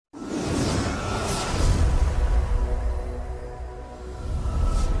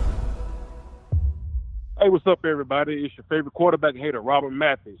Hey, what's up, everybody? It's your favorite quarterback hater, Robert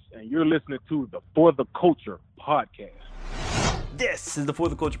Mathis, and you're listening to the For the Culture podcast. This is the For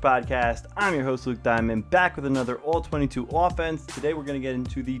the Culture podcast. I'm your host, Luke Diamond, back with another All-22 offense. Today we're going to get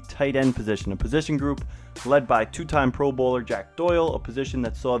into the tight end position, a position group led by two-time Pro Bowler Jack Doyle, a position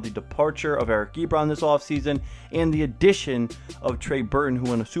that saw the departure of Eric Ebron this offseason, and the addition of Trey Burton, who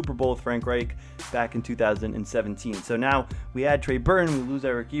won a Super Bowl with Frank Reich back in 2017. So now we add Trey Burton, we lose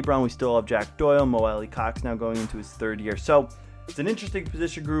Eric Ebron, we still have Jack Doyle, Mo Alie-Cox now going into his third year. So it's an interesting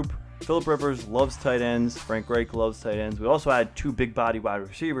position group. Philip Rivers loves tight ends. Frank Reich loves tight ends. We also had two big body wide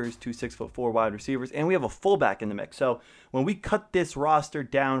receivers, two 6'4" wide receivers, and we have a fullback in the mix. So when we cut this roster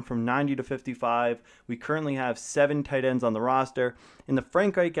down from 90 to 55, we currently have 7 tight ends on the roster. In the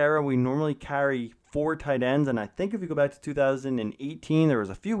Frank Reich era, we normally carry 4 tight ends, and I think if you go back to 2018, there was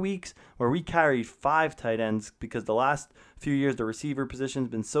a few weeks where we carried 5 tight ends because the last few years the receiver position's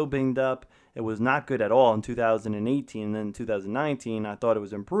been so banged up. It was not good at all in 2018, and then in 2019 I thought it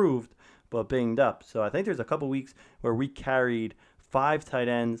was improved, but banged up. So I think there's a couple weeks where we carried 5 tight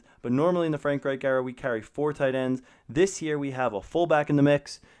ends, but normally in the Frank Reich era we carry 4 tight ends. This year we have a fullback in the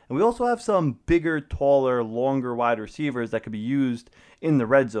mix, and we also have some bigger, taller, longer wide receivers that could be used in the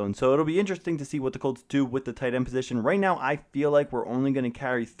red zone. So it'll be interesting to see what the Colts do with the tight end position. Right now I feel like we're only going to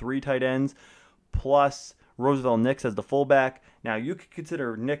carry 3 tight ends plus Roosevelt Nix as the fullback. Now, you could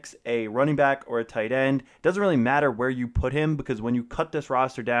consider Nix a running back or a tight end. It doesn't really matter where you put him because when you cut this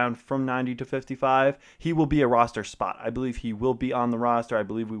roster down from 90 to 55, he will be a roster spot. I believe he will be on the roster. I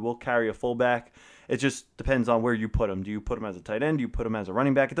believe we will carry a fullback. It just depends on where you put him. Do you put him as a tight end? Do you put him as a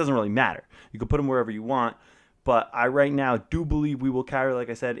running back? It doesn't really matter. You can put him wherever you want. But I right now do believe we will carry, like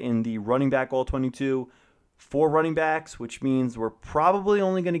I said, in the running back All-22, 4 running backs, which means we're probably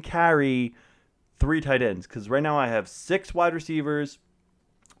only going to carry 3 tight ends, because right now I have 6 wide receivers.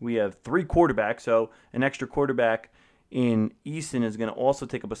 We have 3 quarterbacks, so an extra quarterback in Eason is going to also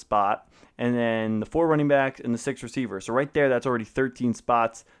take up a spot, and then the 4 running backs and the 6 receivers. So right there, that's already 13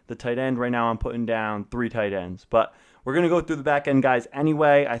 spots. The tight end, right now I'm putting down 3 tight ends. But we're going to go through the back end guys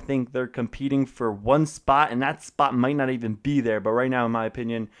anyway. I think they're competing for one spot, and that spot might not even be there. But right now, in my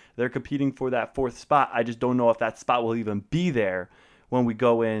opinion, they're competing for that 4th spot. I just don't know if that spot will even be there when we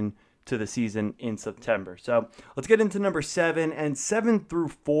go in to the season in September. So let's get into number 7. And 7 through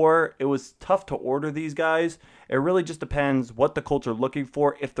 4, it was tough to order these guys. It really just depends what the Colts are looking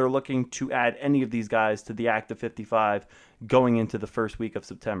for, if they're looking to add any of these guys to the active 55 going into the first week of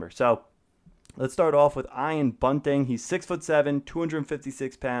September. So let's start off with Ian Bunting. He's 6'7",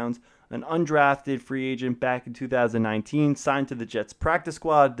 256 pounds, an undrafted free agent back in 2019, signed to the Jets practice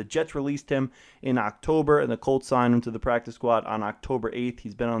squad. The Jets released him in October, and the Colts signed him to the practice squad on October 8th.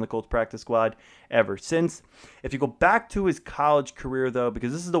 He's been on the Colts practice squad ever since. If you go back to his college career, though,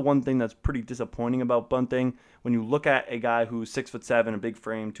 because this is the one thing that's pretty disappointing about Bunting, when you look at a guy who's 6'7", a big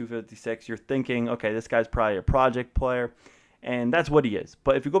frame, 256, you're thinking, okay, this guy's probably a project player. And that's what he is.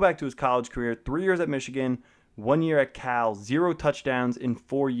 But if you go back to his college career, 3 years at Michigan, 1 year at Cal, 0 touchdowns in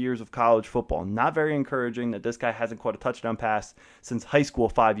 4 years of college football. Not very encouraging that this guy hasn't caught a touchdown pass since high school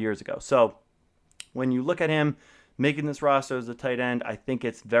 5 years ago. So when you look at him making this roster as a tight end, I think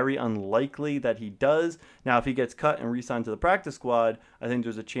it's very unlikely that he does. Now, if he gets cut and re-signed to the practice squad, I think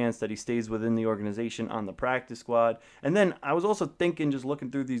there's a chance that he stays within the organization on the practice squad. And then I was also thinking, just looking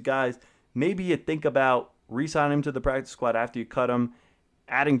through these guys, maybe you think about re-sign him to the practice squad after you cut him,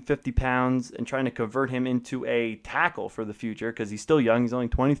 adding 50 pounds and trying to convert him into a tackle for the future because he's still young. He's only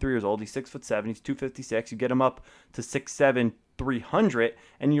 23 years old. He's 6'7". He's 256. You get him up to 6'7", 300,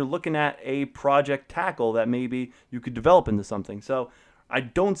 and you're looking at a project tackle that maybe you could develop into something. So I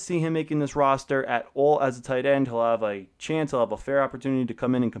don't see him making this roster at all as a tight end. He'll have a chance. He'll have a fair opportunity to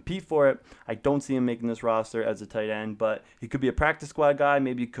come in and compete for it. I don't see him making this roster as a tight end, but he could be a practice squad guy.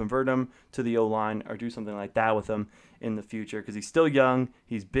 Maybe convert him to the O-line or do something like that with him in the future because he's still young,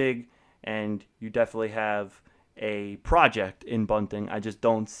 he's big, and you definitely have a project in Bunting. I just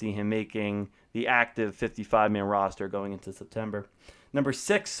don't see him making the active 55-man roster going into September. Number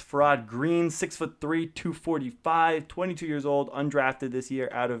 6, Farrod Green, 6'3", 245, 22 years old, undrafted this year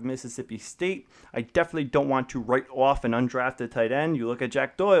out of Mississippi State. I definitely don't want to write off an undrafted tight end. You look at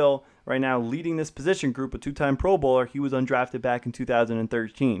Jack Doyle, right now leading this position group, a 2-time Pro Bowler. He was undrafted back in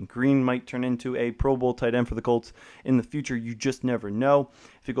 2013. Green might turn into a Pro Bowl tight end for the Colts in the future. You just never know.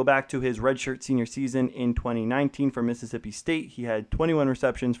 If you go back to his redshirt senior season in 2019 for Mississippi State, he had 21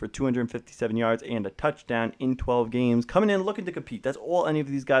 receptions for 257 yards and a touchdown in 12 games. Coming in looking to compete. That's all any of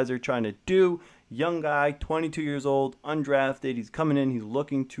these guys are trying to do. Young guy, 22 years old, undrafted. He's coming in. He's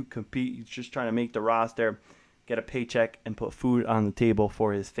looking to compete. He's just trying to make the roster, get a paycheck, and put food on the table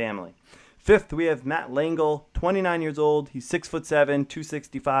for his family. Fifth, we have Matt Langle, 29 years old. He's 6'7",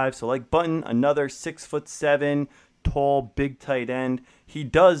 265. So like Bunting, another 6'7", tall, big tight end. He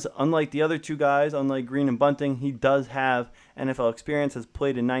does, unlike the other two guys, unlike Green and Bunting, he does have NFL experience, has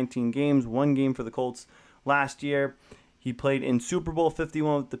played in 19 games, one game for the Colts last year. He played in Super Bowl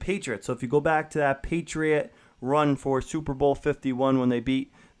 51 with the Patriots. So if you go back to that Patriot run for Super Bowl 51 when they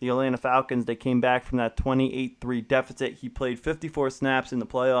beat the Atlanta Falcons, they came back from that 28-3 deficit. He played 54 snaps in the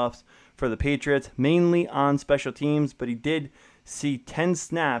playoffs for the Patriots, mainly on special teams, but he did see 10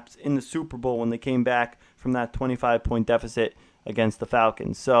 snaps in the Super Bowl when they came back from that 25-point deficit against the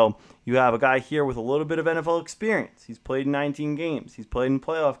Falcons. So you have a guy here with a little bit of NFL experience. He's played in 19 games. He's played in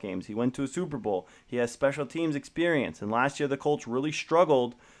playoff games. He went to a Super Bowl. He has special teams experience. And last year the Colts really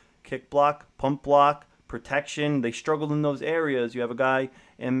struggled. Kick block, pump block, protection. They struggled in those areas. You have a guy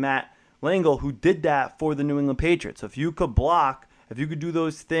in Matt Langle who did that for the New England Patriots. So if you could block, if you could do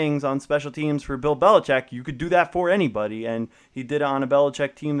those things on special teams for Bill Belichick, you could do that for anybody. And he did it on a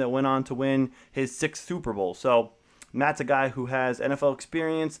Belichick team that went on to win his 6th Super Bowl. So Matt's a guy who has NFL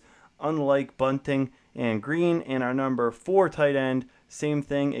experience, unlike Bunting and Green. And our number 4 tight end, same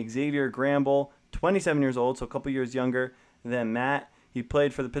thing, Xavier Gramble, 27 years old, so a couple years younger than Matt. He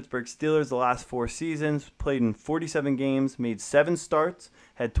played for the Pittsburgh Steelers the last 4 seasons, played in 47 games, made 7 starts,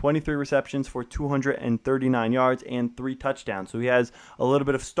 had 23 receptions for 239 yards and 3 touchdowns. So he has a little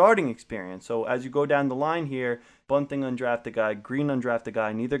bit of starting experience. So as you go down the line here, Bunting undrafted guy, Green undrafted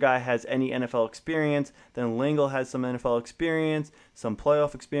guy, neither guy has any NFL experience. Then Langle has some NFL experience, some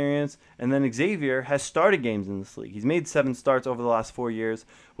playoff experience, and then Xavier has started games in this league. He's made 7 starts over the last 4 years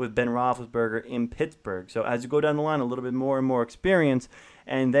with Ben Roethlisberger in Pittsburgh. So as you go down the line, a little bit more and more experience,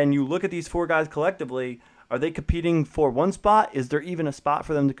 and then you look at these 4 guys collectively. Are they competing for one spot? Is there even a spot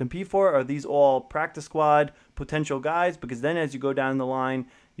for them to compete for? Are these all practice squad potential guys? Because then as you go down the line,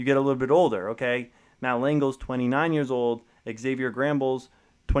 you get a little bit older, okay? Matt Langle's 29 years old. Xavier Gramble's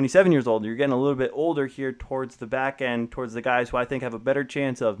 27 years old. You're getting a little bit older here towards the back end, towards the guys who I think have a better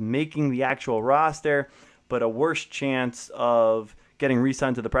chance of making the actual roster, but a worse chance of getting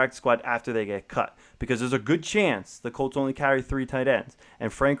re-signed to the practice squad after they get cut. Because there's a good chance the Colts only carry 3 tight ends.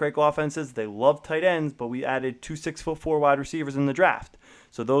 And Frank Reich offenses, they love tight ends, but we added 2 6'4" wide receivers in the draft.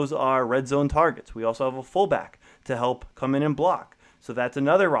 So those are red zone targets. We also have a fullback to help come in and block. So that's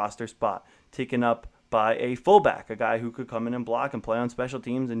another roster spot taken up by a fullback, a guy who could come in and block and play on special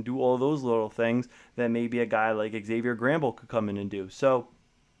teams and do all those little things that maybe a guy like Xavier Gramble could come in and do. So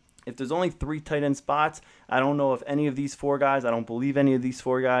if there's only 3 tight end spots, I don't know if any of these 4 guys, I don't believe any of these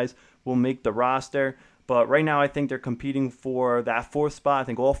 4 guys will make the roster. But right now I think they're competing for that 4th spot. I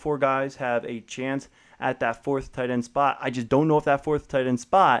think all 4 guys have a chance at that 4th tight end spot. I just don't know if that 4th tight end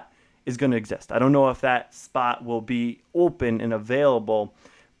spot is going to exist. I don't know if that spot will be open and available.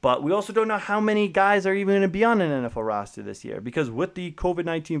 But we also don't know how many guys are even going to be on an NFL roster this year. Because with the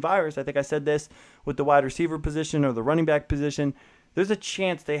COVID-19 virus, I think I said this, with the wide receiver position or the running back position, there's a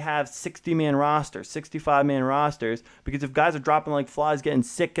chance they have 60-man rosters, 65-man rosters. Because if guys are dropping like flies, getting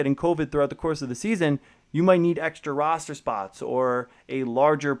sick, getting COVID throughout the course of the season, you might need extra roster spots or a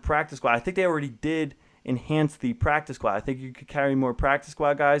larger practice squad. I think they already did enhance the practice squad. I think you could carry more practice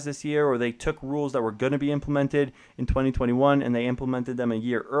squad guys this year, or they took rules that were going to be implemented in 2021 and they implemented them a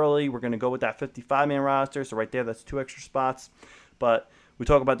year early. We're going to go with that 55-man roster. So right there, that's 2 extra spots. But we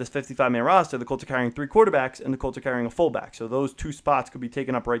talk about this 55-man roster. The Colts are carrying 3 quarterbacks and the Colts are carrying a fullback. So those 2 spots could be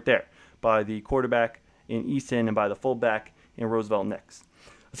taken up right there by the quarterback in Eason and by the fullback in Roosevelt Nix.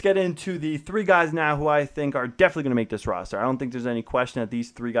 Let's get into the 3 guys now who I think are definitely going to make this roster. I don't think there's any question that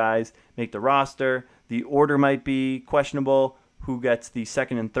these 3 guys make the roster. The order might be questionable. Who gets the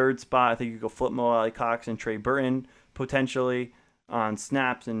 2nd and 3rd spot? I think you could flip Mo Alie-Cox and Trey Burton potentially on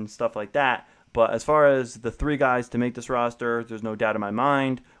snaps and stuff like that. But as far as the 3 guys to make this roster, there's no doubt in my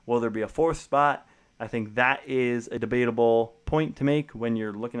mind. Will there be a 4th spot? I think that is a debatable point to make when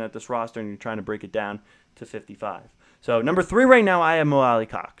you're looking at this roster and you're trying to break it down to 55. So number 3 right now, I have Mo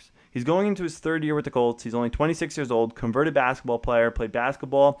Alie-Cox. He's going into his 3rd year with the Colts. He's only 26 years old, converted basketball player, played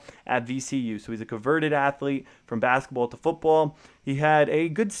basketball at VCU. So he's a converted athlete from basketball to football. He had a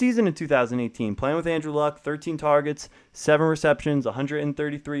good season in 2018, playing with Andrew Luck, 13 targets, 7 receptions,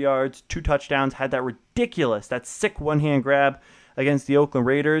 133 yards, 2 touchdowns, had that sick one-hand grab against the Oakland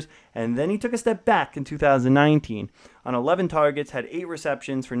Raiders. And then he took a step back in 2019. On 11 targets, had 8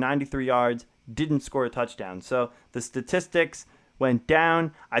 receptions for 93 yards, didn't score a touchdown. So the statistics went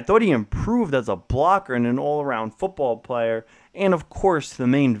down. I thought he improved as a blocker and an all-around football player. And, of course, the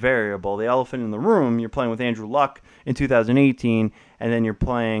main variable, the elephant in the room, you're playing with Andrew Luck in 2018, and then you're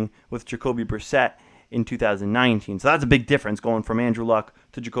playing with Jacoby Brissett in 2019. So that's a big difference going from Andrew Luck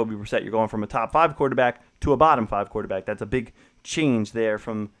to Jacoby Brissett. You're going from a top 5 quarterback to a bottom 5 quarterback. That's a big change there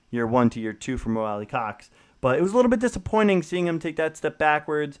from year 1 to year 2 for Mo Alie-Cox. But it was a little bit disappointing seeing him take that step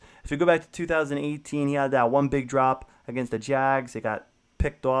backwards. If you go back to 2018, he had that one big drop against the Jags. It got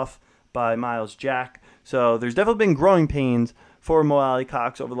picked off by Myles Jack. So there's definitely been growing pains for Mo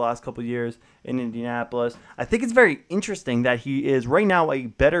Alie-Cox over the last couple of years in Indianapolis. I think it's very interesting that he is right now a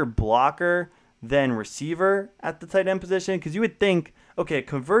better blocker than receiver at the tight end position, because you would think, okay, a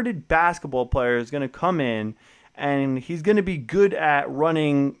converted basketball player is going to come in and he's going to be good at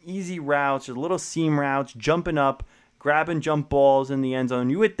running easy routes, just little seam routes, jumping up, grabbing jump balls in the end zone.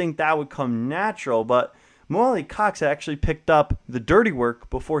 You would think that would come natural, but Mo Alie-Cox actually picked up the dirty work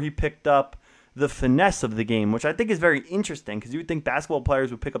before he picked up the finesse of the game, which I think is very interesting, because you would think basketball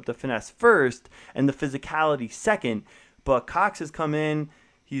players would pick up the finesse first and the physicality second. But Cox has come in,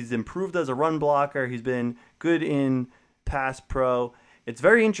 he's improved as a run blocker, he's been good in pass pro. It's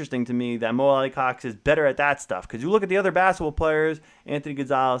very interesting to me that Mo Alie-Cox is better at that stuff, because you look at the other basketball players, Anthony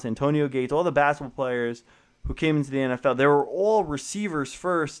Gonzalez, Antonio Gates, all the basketball players who came into the NFL, they were all receivers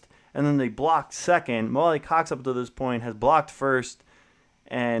first, and then they blocked second. Mo Alie-Cox up to this point has blocked first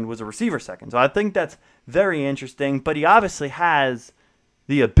and was a receiver second. So I think that's very interesting, but he obviously has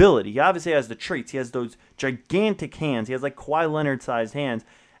the ability. He obviously has the traits. He has those gigantic hands. He has like Kawhi Leonard-sized hands,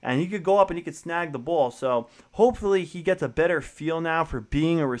 and he could go up and he could snag the ball. So hopefully he gets a better feel now for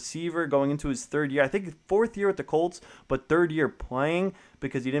being a receiver going into his 3rd year. I think 4th year with the Colts, but 3rd year playing,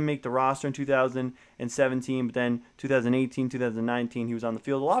 because he didn't make the roster in 2017, but then 2018, 2019, he was on the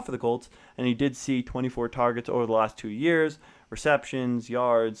field a lot for the Colts, and he did see 24 targets over the last 2 years, receptions,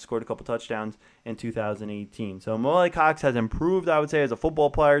 yards, scored a couple touchdowns in 2018. So Mo Alie-Cox has improved, I would say, as a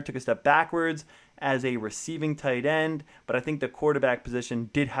football player, took a step backwards as a receiving tight end, but I think the quarterback position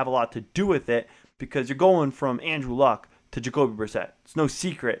did have a lot to do with it, because you're going from Andrew Luck to Jacoby Brissett. It's no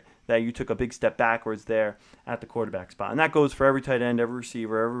secret that you took a big step backwards there at the quarterback spot. And that goes for every tight end, every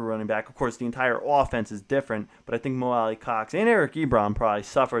receiver, every running back. Of course, the entire offense is different, but I think Mo Alie-Cox and Eric Ebron probably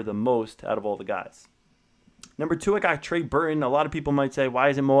suffer the most out of all the guys. Number 2, I got Trey Burton. A lot of people might say, why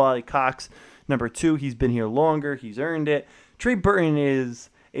isn't Mo Alie-Cox number 2? He's been here longer. He's earned it. Trey Burton is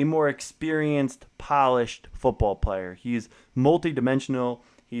a more experienced, polished football player. He's multi-dimensional.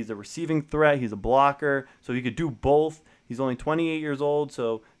 He's a receiving threat. He's a blocker, so he could do both. He's only 28 years old,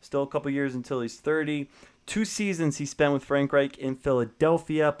 so still a couple years until he's 30. 2 seasons he spent with Frank Reich in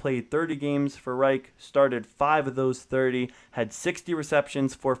Philadelphia, played 30 games for Reich, started 5 of those 30, had 60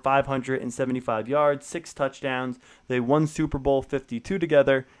 receptions for 575 yards, 6 touchdowns. They won Super Bowl 52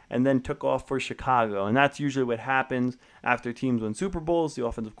 together and then took off for Chicago. And that's usually what happens after teams win Super Bowls. The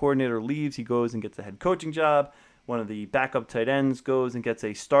offensive coordinator leaves, he goes and gets a head coaching job. One of the backup tight ends goes and gets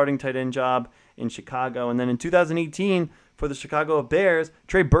a starting tight end job in Chicago. And then in 2018, for the Chicago Bears,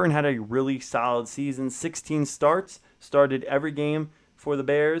 Trey Burton had a really solid season. 16 starts, started every game for the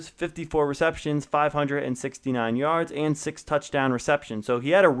Bears, 54 receptions, 569 yards, and 6 touchdown receptions. So he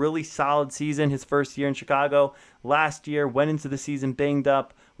had a really solid season his first year in Chicago. Last year, went into the season banged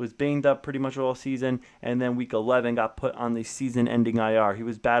up, was banged up pretty much all season, and then week 11 got put on the season-ending IR. He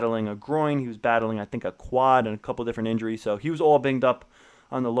was battling a groin, he was battling, I think, a quad and a couple different injuries, so he was all banged up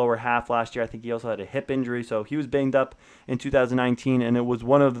on the lower half last year. I think he also had a hip injury, so he was banged up in 2019, and it was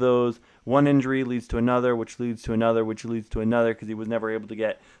one of those, one injury leads to another, which leads to another, which leads to another, because he was never able to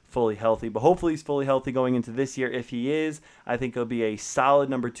get fully healthy. But hopefully he's fully healthy going into this year. If he is, I think he'll be a solid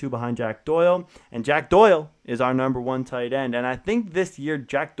number 2 behind Jack Doyle, and Jack Doyle is our number 1 tight end, and I think this year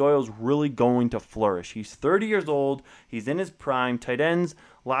Jack Doyle's really going to flourish. He's 30 years old, he's in his prime. Tight ends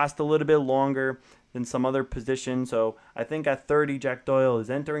last a little bit longer than some other positions. So I think at 30, Jack Doyle is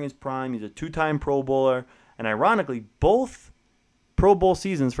entering his prime. He's a 2-time Pro Bowler. And ironically, both Pro Bowl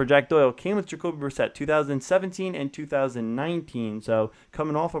seasons for Jack Doyle came with Jacoby Brissett, 2017 and 2019. So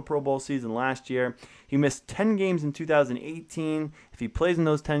coming off a Pro Bowl season last year, he missed 10 games in 2018. If he plays in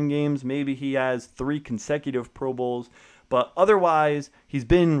those 10 games, maybe he has 3 consecutive Pro Bowls. But otherwise, he's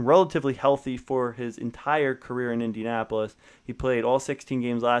been relatively healthy for his entire career in Indianapolis. He played all 16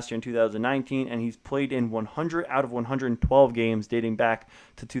 games last year in 2019, and he's played in 100 out of 112 games dating back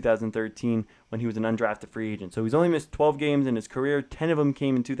to 2013 when he was an undrafted free agent. So he's only missed 12 games in his career. 10 of them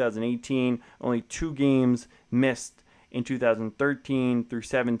came in 2018. Only 2 games missed in 2013 through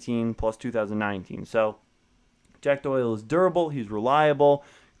 17 plus 2019. So Jack Doyle is durable. He's reliable.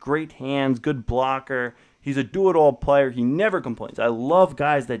 Great hands. Good blocker. He's a do-it-all player. He never complains. I love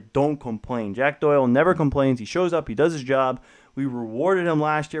guys that don't complain. Jack Doyle never complains. He shows up. He does his job. We rewarded him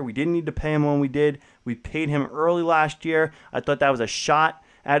last year. We didn't need to pay him when we did. We paid him early last year. I thought that was a shot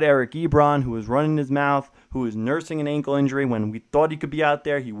at Eric Ebron, who was running his mouth, who was nursing an ankle injury when we thought he could be out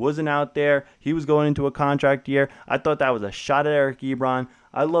there. He wasn't out there. He was going into a contract year. I thought that was a shot at Eric Ebron.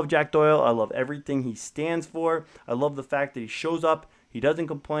 I love Jack Doyle. I love everything he stands for. I love the fact that he shows up. He doesn't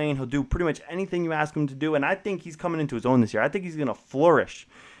complain. He'll do pretty much anything you ask him to do, and I think he's coming into his own this year. I think he's going to flourish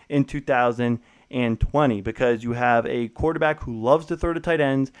in 2020 because you have a quarterback who loves to throw to tight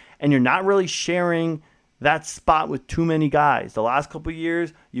ends, and you're not really sharing that spot with too many guys. The last couple of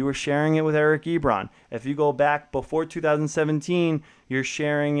years, you were sharing it with Eric Ebron. If you go back before 2017, you're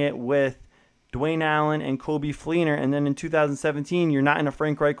sharing it with Dwayne Allen and Coby Fleener, and then in 2017, you're not in a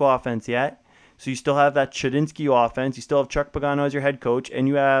Frank Reich offense yet. So you still have that Chadinsky offense. You still have Chuck Pagano as your head coach, and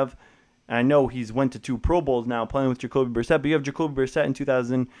you have, I know he's went to 2 Pro Bowls now playing with Jacoby Brissett, but you have Jacoby Brissett in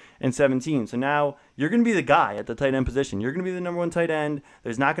 2017. So now you're going to be the guy at the tight end position. You're going to be the number 1 tight end.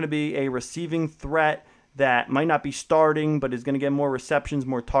 There's not going to be a receiving threat that might not be starting, but is going to get more receptions,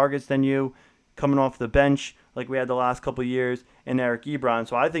 more targets than you coming off the bench like we had the last couple of years in Eric Ebron.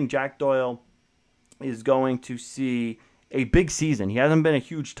 So I think Jack Doyle is going to see a big season. He hasn't been a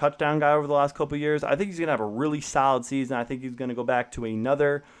huge touchdown guy over the last couple of years. I think he's going to have a really solid season. I think he's going to go back to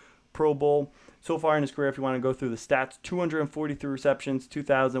another Pro Bowl. So far in his career, if you want to go through the stats, 243 receptions,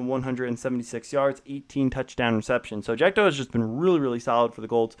 2,176 yards, 18 touchdown receptions. So Jack Doyle has just been really, really solid for the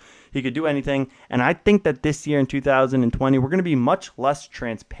Colts. He could do anything. And I think that this year in 2020, we're going to be much less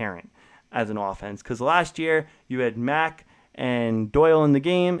transparent as an offense. Because last year, you had Mack and Doyle in the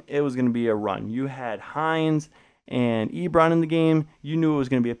game. It was going to be a run. You had Hines and Ebron in the game, you knew it was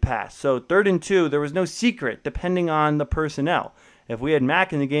going to be a pass. So 3rd and 2, there was no secret depending on the personnel. If we had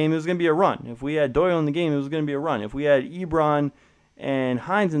Mack in the game, it was going to be a run. If we had Doyle in the game, it was going to be a run. If we had Ebron and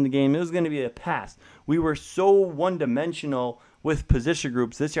Hines in the game, it was going to be a pass. We were so one-dimensional with position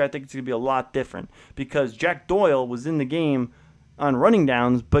groups. This year, I think it's going to be a lot different because Jack Doyle was in the game on running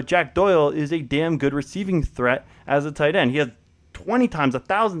downs, but Jack Doyle is a damn good receiving threat as a tight end. He has 20 times,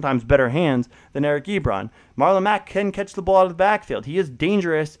 1,000 times better hands than Eric Ebron. Marlon Mack can catch the ball out of the backfield. He is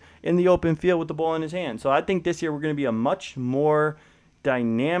dangerous in the open field with the ball in his hand. So I think this year we're going to be a much more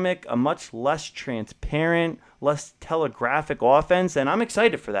dynamic, a much less transparent, less telegraphic offense, and I'm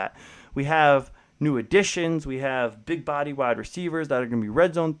excited for that. We have new additions. We have big body wide receivers that are going to be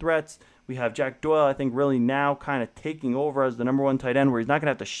red zone threats. We have Jack Doyle, I think, really now kind of taking over as the number 1 tight end where he's not going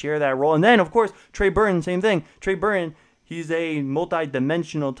to have to share that role. And then, of course, Trey Burton, same thing. Trey Burton, he's a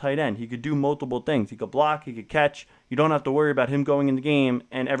multi-dimensional tight end. He could do multiple things. He could block. He could catch. You don't have to worry about him going in the game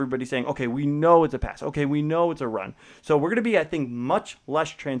and everybody saying, okay, we know it's a pass. Okay, we know it's a run. So we're going to be, I think, much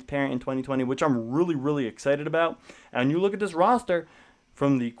less transparent in 2020, which I'm really, really excited about. And you look at this roster,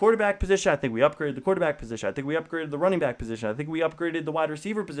 from the quarterback position, I think we upgraded the quarterback position. I think we upgraded the running back position. I think we upgraded the wide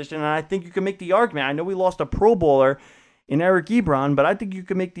receiver position. And I think you can make the argument. I know we lost a Pro Bowler in Eric Ebron, but I think you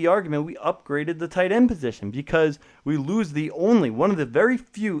can make the argument we upgraded the tight end position because we lose one of the very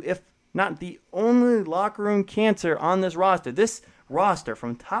few, if not the only locker room cancer on this roster. This roster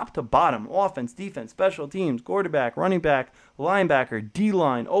from top to bottom, offense, defense, special teams, quarterback, running back, linebacker,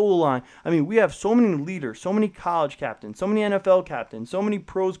 D-line, O-line. I mean, we have so many leaders, so many college captains, so many NFL captains, so many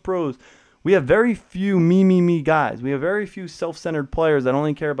pros. We have very few me guys. We have very few self-centered players that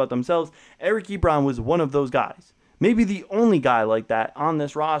only care about themselves. Eric Ebron was one of those guys. Maybe the only guy like that on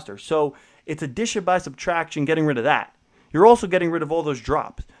this roster. So it's addition by subtraction, getting rid of that. You're also getting rid of all those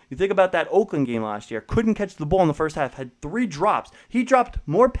drops. You think about that Oakland game last year. Couldn't catch the ball in the first half. Had 3 drops. He dropped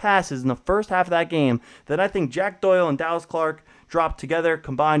more passes in the first half of that game than I think Jack Doyle and Dallas Clark dropped together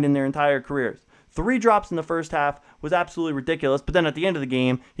combined in their entire careers. 3 drops in the first half was absolutely ridiculous. But then at the end of the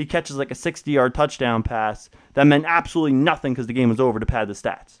game, he catches like a 60-yard touchdown pass that meant absolutely nothing because the game was over to pad the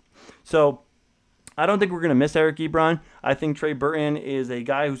stats. So I don't think we're going to miss Eric Ebron. I think Trey Burton is a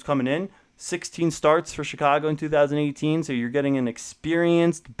guy who's coming in. 16 starts for Chicago in 2018, so you're getting an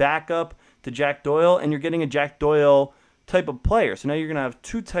experienced backup to Jack Doyle, and you're getting a Jack Doyle type of player. So now you're going to have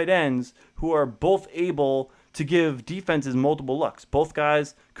 2 tight ends who are both able to give defenses multiple looks. Both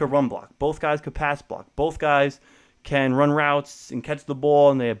guys could run block. Both guys could pass block. Both guys can run routes and catch the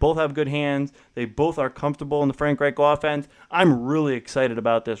ball, and they both have good hands. They both are comfortable in the Frank Reich offense. I'm really excited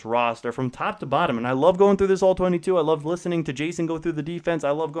about this roster from top to bottom, and I love going through this All-22. I love listening to Jason go through the defense.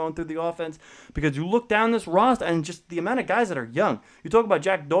 I love going through the offense because you look down this roster and just the amount of guys that are young. You talk about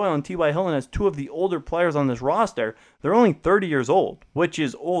Jack Doyle and T.Y. Hilton as 2 of the older players on this roster. They're only 30 years old, which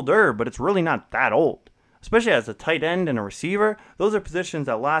is older, but it's really not that old. Especially as a tight end and a receiver, those are positions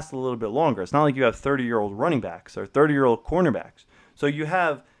that last a little bit longer. It's not like you have 30-year-old running backs or 30-year-old cornerbacks. So you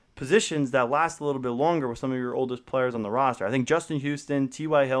have positions that last a little bit longer with some of your oldest players on the roster. I think Justin Houston,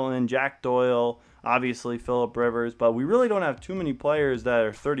 T.Y. Hilton, Jack Doyle, obviously Phillip Rivers, but we really don't have too many players that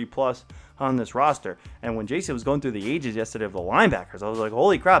are 30-plus on this roster. And when Jason was going through the ages yesterday of the linebackers, I was like,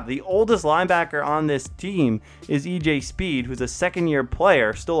 holy crap, the oldest linebacker on this team is EJ Speed, who's a second-year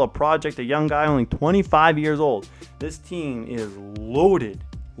player, still a project, a young guy, only 25 years old. This team is loaded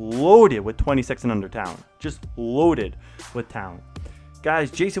with 26 and under talent. Just loaded with talent.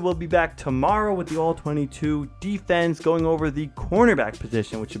 Guys, Jason will be back tomorrow with the All-22 defense, going over the cornerback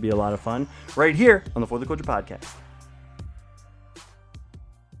position, which should be a lot of fun, right here on the For the Culture podcast.